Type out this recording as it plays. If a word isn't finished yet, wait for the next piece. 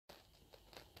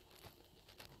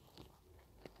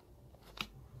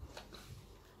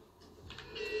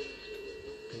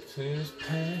Lose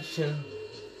passion.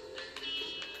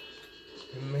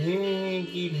 And we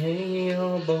keep hanging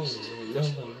our bones.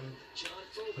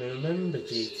 Remember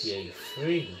GTA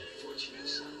 3?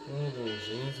 All those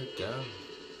years ago.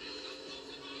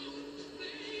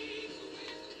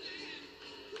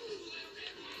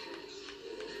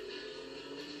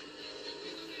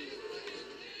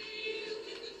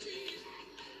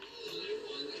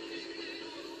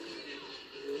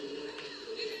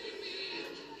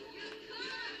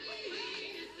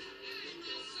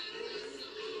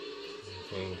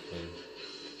 Thinking.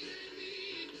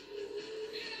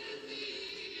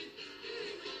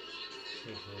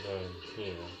 We can go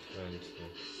here, can't we?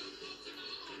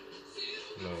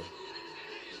 No.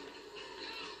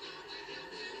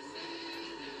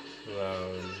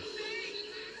 Round.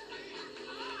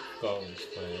 Goals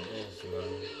where it is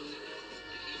round.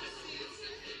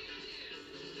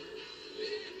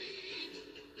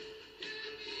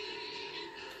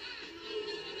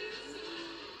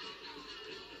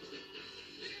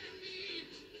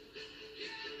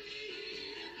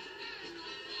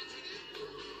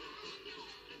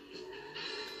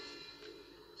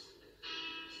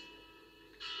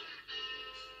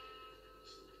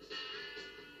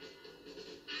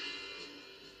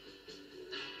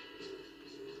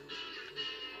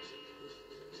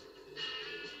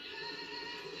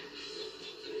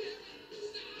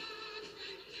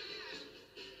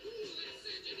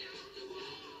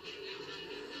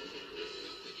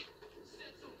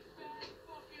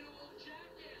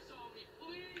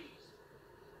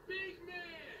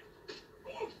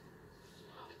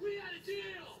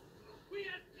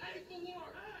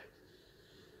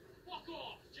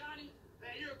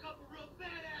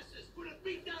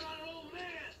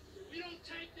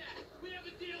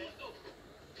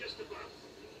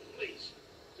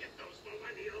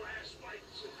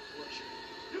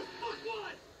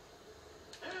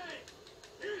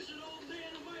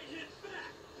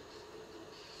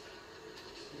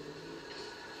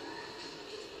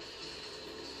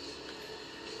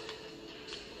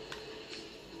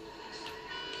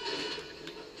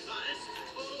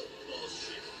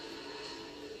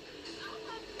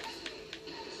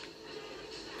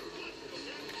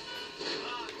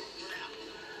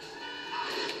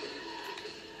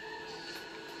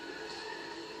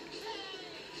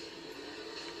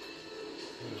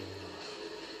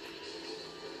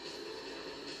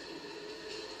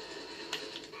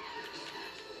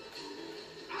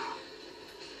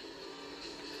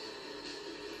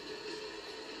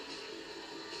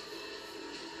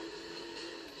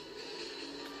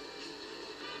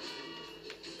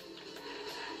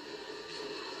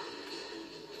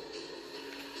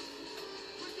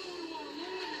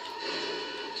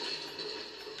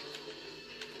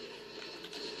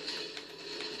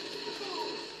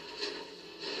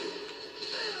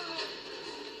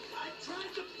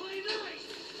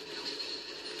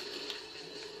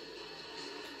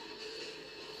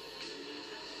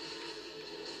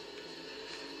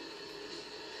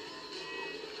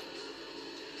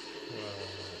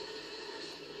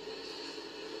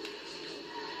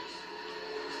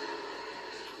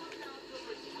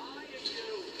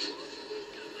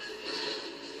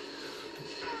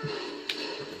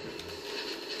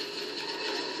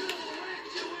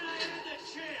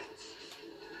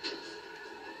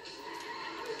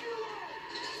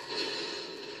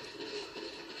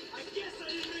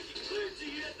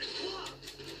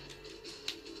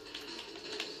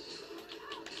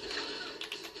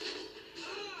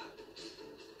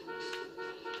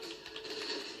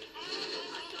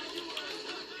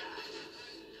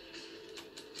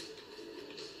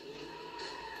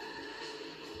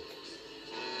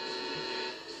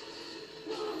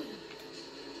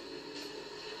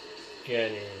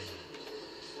 Get in.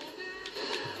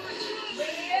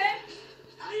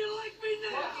 How you like me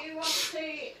now? What do you want to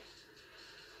see?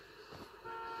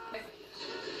 I'm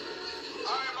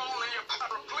only a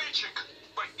paraplegic,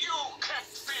 but you can't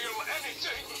feel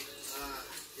anything.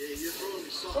 Yeah, you're throwing me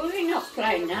something. Oh, you're not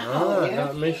playing that, Ah, are you?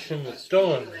 that mission is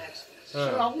done. It's a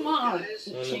Ah, long while and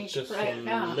since it's just played some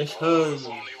that. If mission.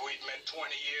 only we'd met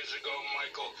 20 years ago,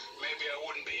 Michael, maybe I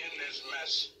wouldn't be in this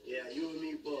mess. Yeah, you and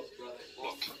me both, brother.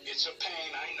 Look, it's a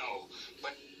pain, I know,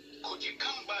 but could you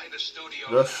come by the studio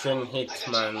Russian now? I got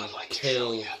something hitman, I'd like to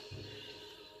show you.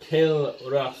 kill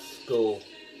Roscoe.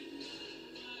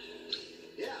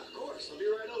 Yeah, of course. I'll be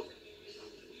right over.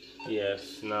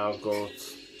 Yes, now go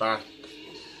back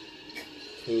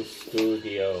to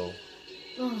studio.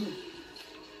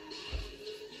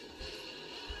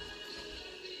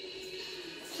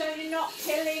 So you're not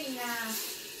killing now?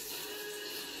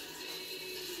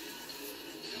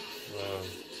 Wow.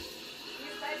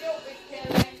 You fed up with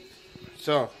killing?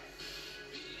 So,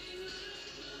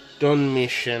 done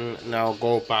mission. Now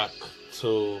go back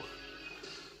to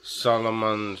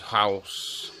Solomon's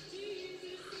house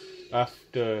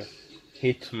after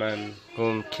Hitman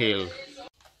gone killed.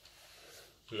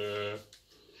 Yeah.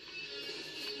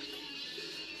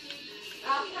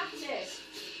 Our cat is.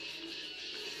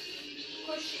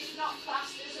 Because she's not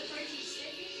classed as a British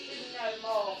citizen no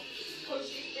more. Because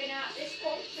she's been out this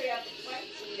country over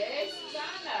 20 years, as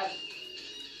I know.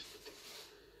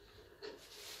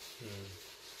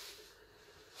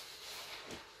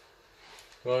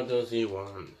 What does he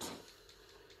want?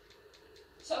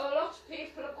 So a lot of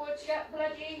people are going to get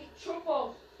bloody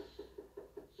trouble.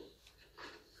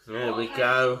 There we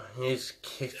go. Here's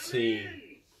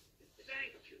Kitty.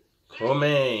 Thank you. Come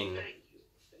in.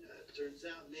 Turns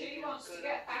out She wants to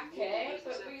get back here,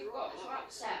 but we've got to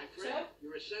accept her.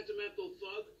 You're a sentimental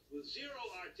thug with zero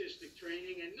artistic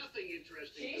training and nothing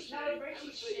interesting She's to say. not a I would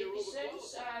British say you're citizen,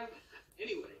 overqualified. so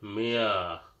Anyway,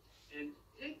 Mia. and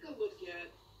take a look at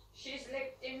she's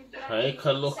lived in bloody Take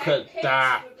a look St. at Kitts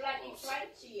that for bloody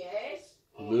 20 years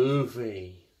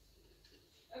movie.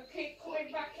 and keep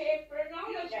coming back here for an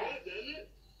feels holiday. good, doesn't it?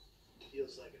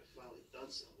 Feels like I've finally done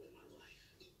something in my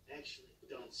life. Actually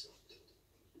done something.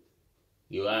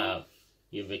 You have.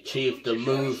 You've achieved a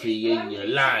movie in your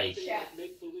life.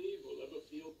 Make believe will ever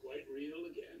feel quite real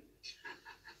again.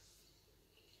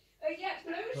 And yet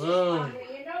Blues Oh.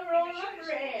 family, you know, we're all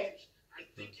over here. I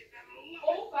think you're gonna love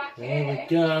All back There here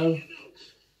we go.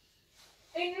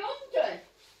 in London.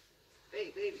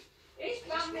 Hey, baby. His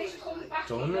family's come back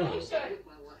Don't from know. London. With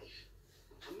my life.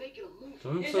 I'm making a movie.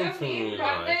 Done Is something in everything your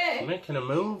right life. there? Making a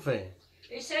movie.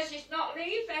 He says he's not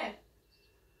leaving.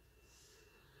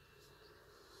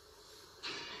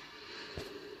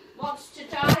 Wants to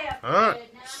die up Alright, here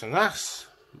now. so that's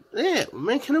it. We're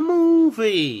making a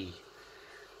movie.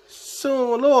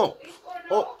 So look, He's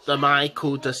going up the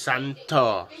Michael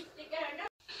DeSanto. He's to get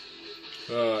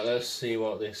enough. Alright, let's see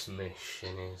what this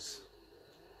mission is.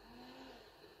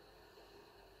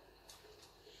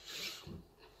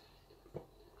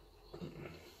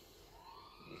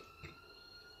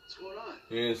 What's going on?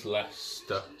 Here's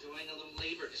Lester. Enjoying a little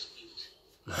labor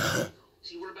dispute.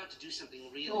 See, we're about to do something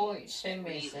really, Oh, it's him,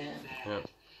 really is it? bad. Yeah.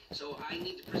 So I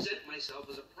need to present myself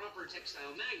as a proper textile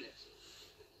magnet.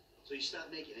 So you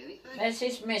stopped making anything? There's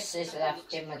his missus Something left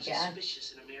looks him more again.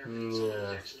 suspicious in America than someone who's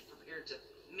Yeah. actually prepared to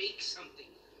make something.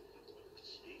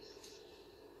 Jesus.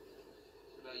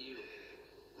 What about you?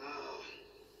 Oh.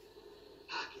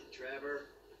 Pocket, Trevor.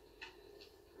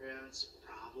 We're having some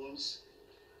problems.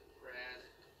 Brad?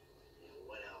 Yeah,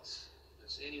 what else?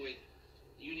 Anyway,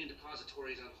 the Union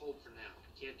Depository is on hold for now.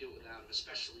 Can't do it without him,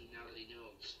 especially now that he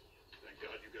knows. Thank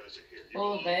God you guys are here.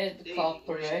 Oh, there's the Dave, where's your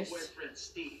corporate. boyfriend,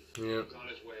 Steve? Yeah. He's on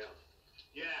his way up.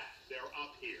 Yeah, they're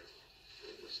up here.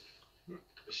 Listen,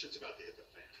 this shit's about to hit the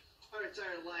fan. Our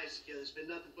entire lives together has been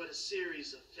nothing but a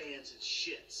series of fans and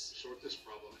shits. Sort this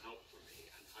problem out for me,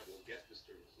 and I will get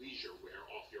Mr. Leisureware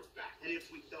off your back. And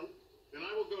if we don't, Then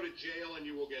I will go to jail and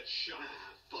you will get shot.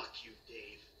 fuck you,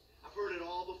 Dave. I've heard it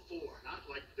all before. Not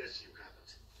like this, you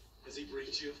haven't. Has he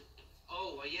breached you?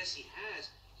 Oh, well, yes, he has.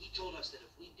 He told us that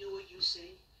if we do what you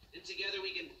say, then together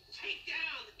we can take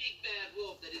down the big bad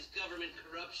wolf that is government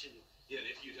corruption. Yeah, and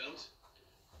if you don't,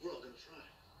 We're all gonna try.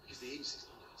 because the agency's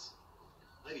on us.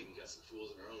 I've even got some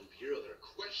fools in our own bureau that are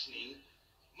questioning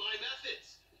my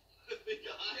methods. Think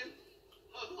I'm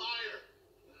a liar,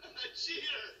 a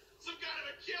cheater, some kind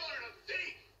of a killer and a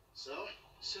thief. So?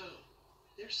 So,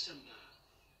 there's some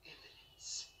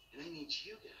evidence. And I need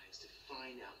you guys to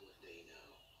find out what they know.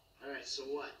 Alright, so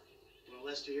what? You want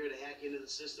Lester here to hack into the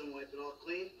system, wipe it all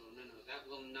clean? No, that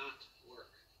will not work.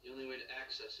 The only way to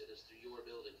access it is through your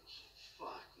buildings.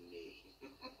 Fuck me.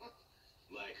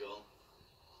 Michael,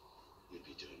 you'd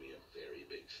be doing me a very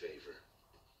big favor.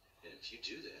 And if you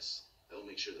do this, I will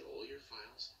make sure that all your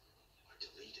files are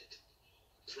deleted.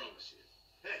 Promise you.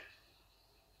 Hey,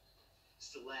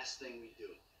 it's the last thing we do,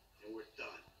 and we're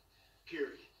done.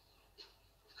 Period.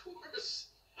 Of course.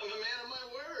 I'm a man of my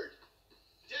word.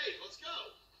 Dave, let's go.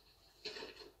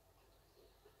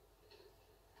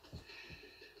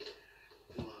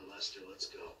 Come on, Lester, let's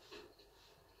go.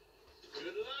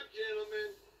 Good luck,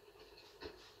 gentlemen.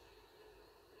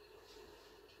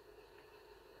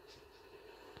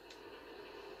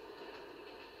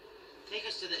 Take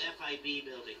us to the FIB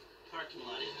building, parking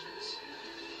lot entrance.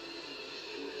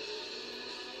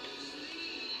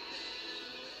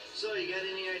 So, you got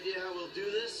any idea how we'll do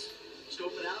this?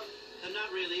 Scope it out?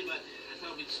 Not really, but I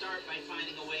thought we'd start by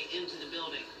finding a way into the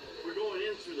building. We're going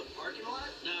in through the parking lot?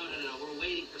 No, we're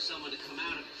waiting for someone to come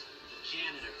out of it.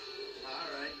 Janitor.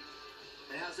 Alright.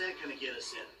 And how's that gonna get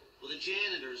us in? Well, the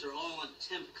janitors are all on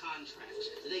temp contracts.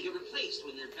 They get replaced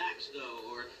when their backs go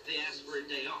or they ask for a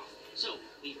day off. So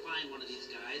we find one of these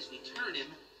guys, we turn him,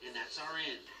 and that's our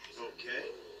end. Okay.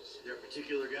 Is there a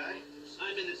particular guy?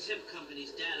 I'm in the temp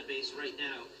company's database right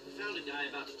now. We found a guy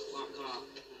about to clock off.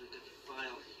 I've got the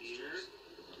file here.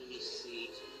 Let me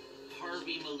see.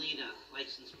 Harvey Molina,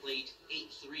 license plate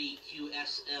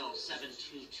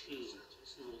 83QSL722.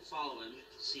 So we'll follow him,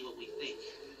 see what we think.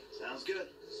 Sounds good.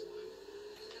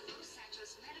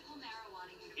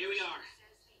 Here we are.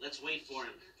 Let's wait for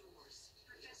him.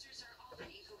 Professors are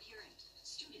already coherent.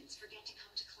 Students forget to come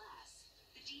to class.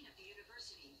 The dean of the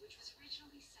university, which was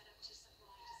originally set up to supply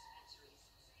dispensaries.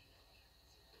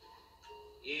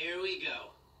 Here we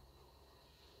go.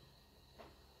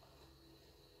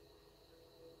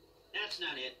 That's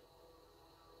not it.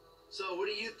 So, what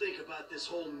do you think about this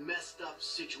whole messed up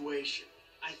situation?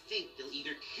 I think they'll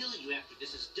either kill you after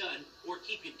this is done, or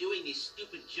keep you doing these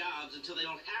stupid jobs until they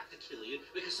don't have to kill you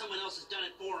because someone else has done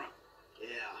it for them.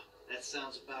 Yeah, that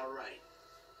sounds about right.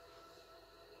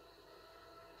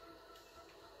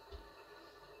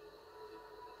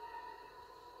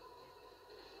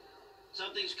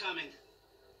 Something's coming.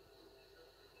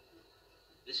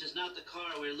 This is not the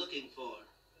car we're looking for.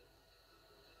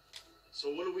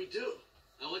 So what do we do?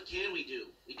 Now, what can we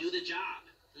do? We do the job.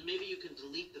 And maybe you can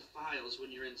delete the files when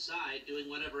you're inside doing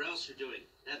whatever else you're doing.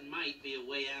 That might be a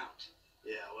way out.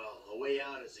 Yeah, well, a way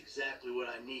out is exactly what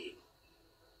I need.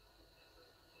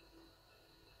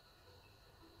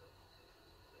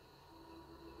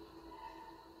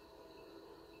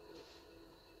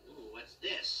 Ooh, what's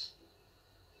this?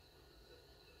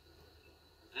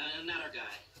 Not our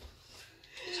guy.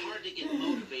 It's hard to get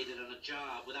motivated on a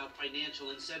job without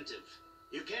financial incentive.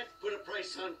 You can't put a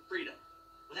price on freedom.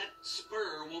 Well, that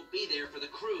spur won't be there for the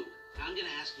crew. I'm gonna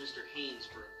ask Mr. Haynes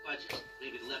for a budget,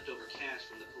 maybe the leftover cash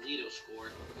from the Polito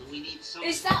score. We need some.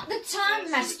 Is that the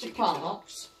time, Master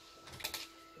Parks?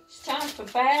 It's time for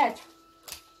bed.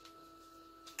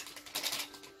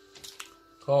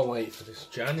 Can't wait for this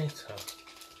janitor.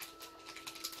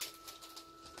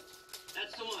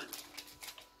 That's the one.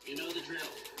 You know the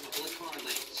drill. A couple of car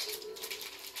lengths.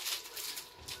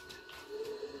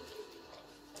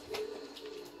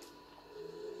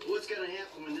 What's gonna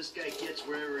happen when this guy gets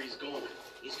wherever he's going?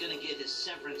 He's gonna get his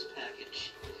severance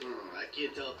package. I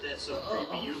can't tell if that's some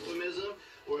creepy euphemism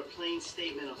or a plain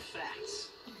statement of facts.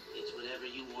 It's whatever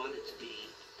you want it to be.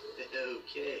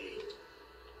 Okay.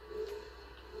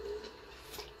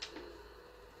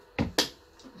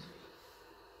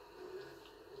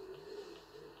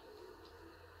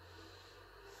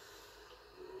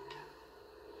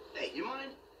 Hey, you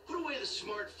mind? Put away the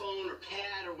smartphone or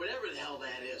pad or whatever the hell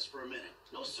that is for a minute.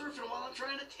 No surfing while I'm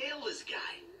trying to tail this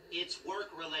guy. It's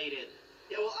work related.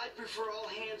 Yeah, well, I prefer all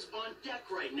hands on deck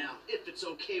right now, if it's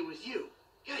okay with you.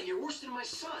 God, you're worse than my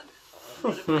son.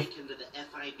 I'm gonna break into the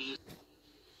FIB.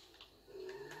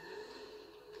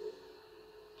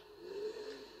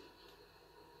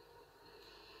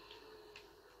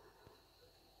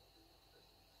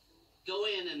 Go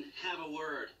in and have a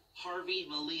word. Harvey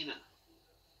Molina.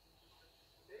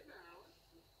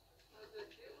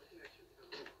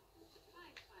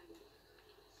 Fine, fine.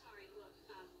 Sorry, look,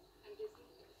 I'm busy.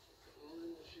 Only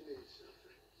if she needs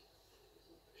something.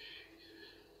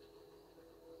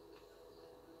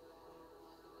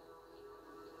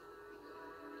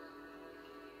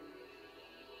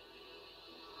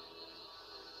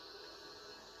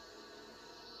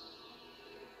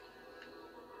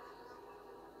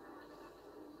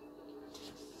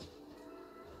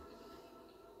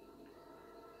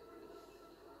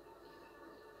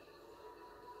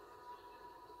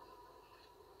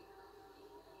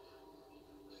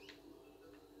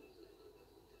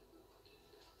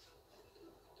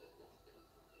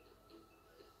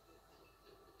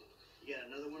 You got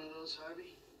another one of those,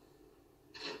 Harvey?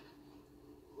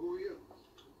 Who are you?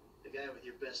 The guy with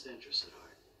your best interests at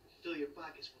heart. Fill your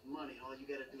pockets with money, and all you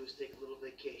gotta do is take a little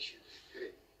vacation.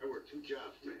 Hey, I work 2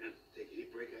 jobs, man. Take any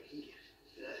break I can get.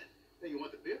 Hey, you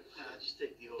want the beer? Nah, just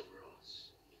take the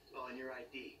overalls. Oh, and your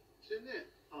ID. It's in there.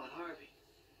 Oh, and Harvey.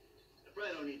 I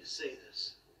probably don't need to say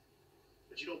this,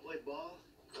 but you don't play ball,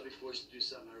 I'll be forced to do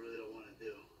something I really don't want to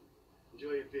do.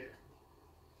 Enjoy your beer.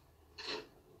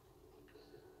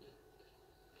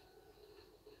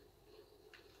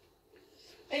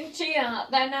 Into you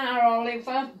then, our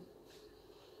Oliver.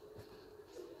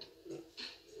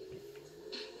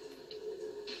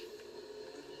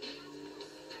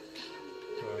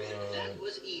 That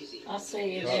was easy. I'll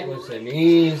see you That then. was an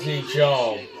easy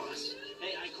job. Boss.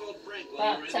 Hey, I called Frank while you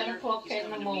About were 10 there. o'clock He's in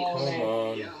the coming to meet us. Come morning.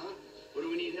 on. Yeah, huh? What do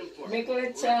we need him for?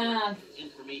 Middleton.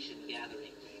 Information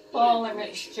gathering. Ball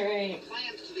Limit Street.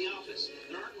 Plans to the office.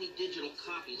 There aren't any digital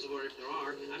copies, or if there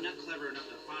are, I'm not clever enough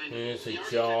to find them. Here's The a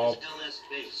architect job. is LS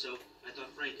based, so I thought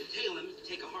Frank could tail him to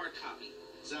take a hard copy.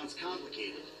 Sounds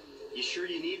complicated. You sure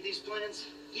you need these plans?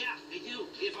 Yeah, I do.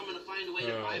 If I'm gonna find a way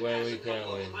to Oh, bypass where are we a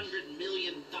couple going? of $100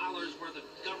 million worth of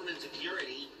government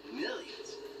security.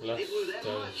 Millions? They blew that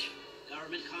Leicester. much?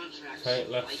 Government contracts. Take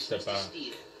Leicester license to back.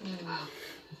 steal. Wow.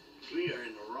 We are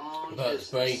in the wrong Let's business.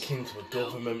 break into a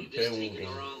government you've just building. taken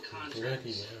the wrong contracts.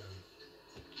 Bloody hell.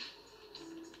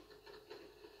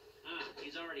 Ah,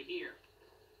 he's already here.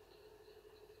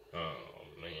 Oh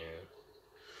man.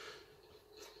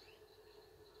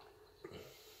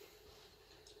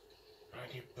 How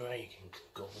do you break into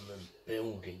government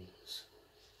buildings?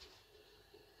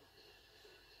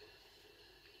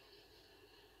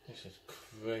 This is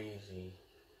crazy.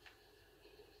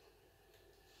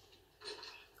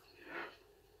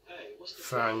 Hey, what's the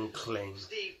Franklin.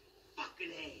 Steve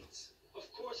fucking Haynes.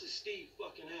 Of course it's Steve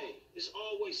fucking Haynes. It's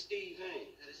always Steve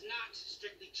Haynes. That is not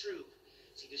strictly true.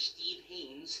 It's either Steve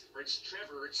Haynes or it's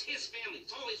Trevor or it's his family.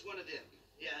 It's always one of them.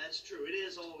 Yeah, that's true. It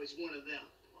is always one of them.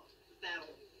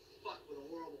 That'll fuck with a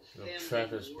horrible Look, family.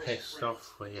 Trevor's and worse pissed friends.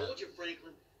 off with you. Told you,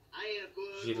 Franklin. I ain't a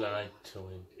good. You lied to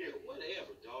him. Yeah,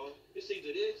 whatever, dog. It's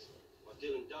either this or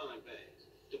dealing dime bags.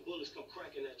 The bullets come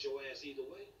cracking at your ass either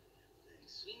way.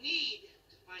 We need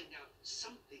to find out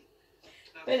something.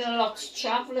 about Been this a lot of idea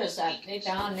travellers, we haven't they,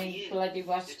 can down see in in. bloody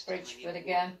Next time I Westbridgeford need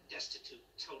again. a destitute,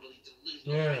 totally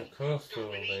delusional Yeah, friend. of course there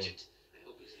will Government be. agent. I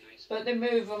hope he's nice. But they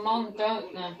move them on,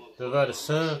 don't they? They've had a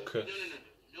circus.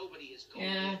 No. Nobody is going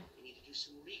Yeah. in. We need to do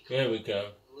some recon. There we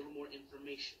go. A little more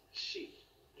information. Shit.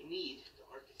 I need the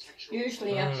architectural.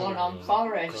 Usually have one on Oh,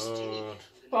 Forest. God.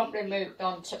 Probably moved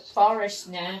on to Forest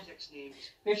now. Architect's name is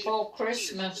Before Chip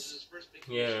Christmas. Peters. This is his first big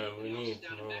Yeah, commission we in the need office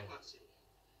down in more. Backlot City.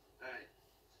 Alright.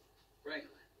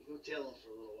 Franklin, you go tell him for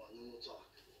a little while, and then we'll talk.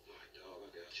 All right, dog,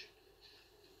 I got you.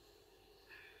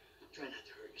 Try not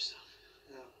to hurt yourself.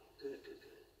 Oh, good.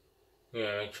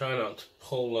 Yeah, try not to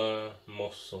pull a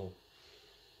muscle.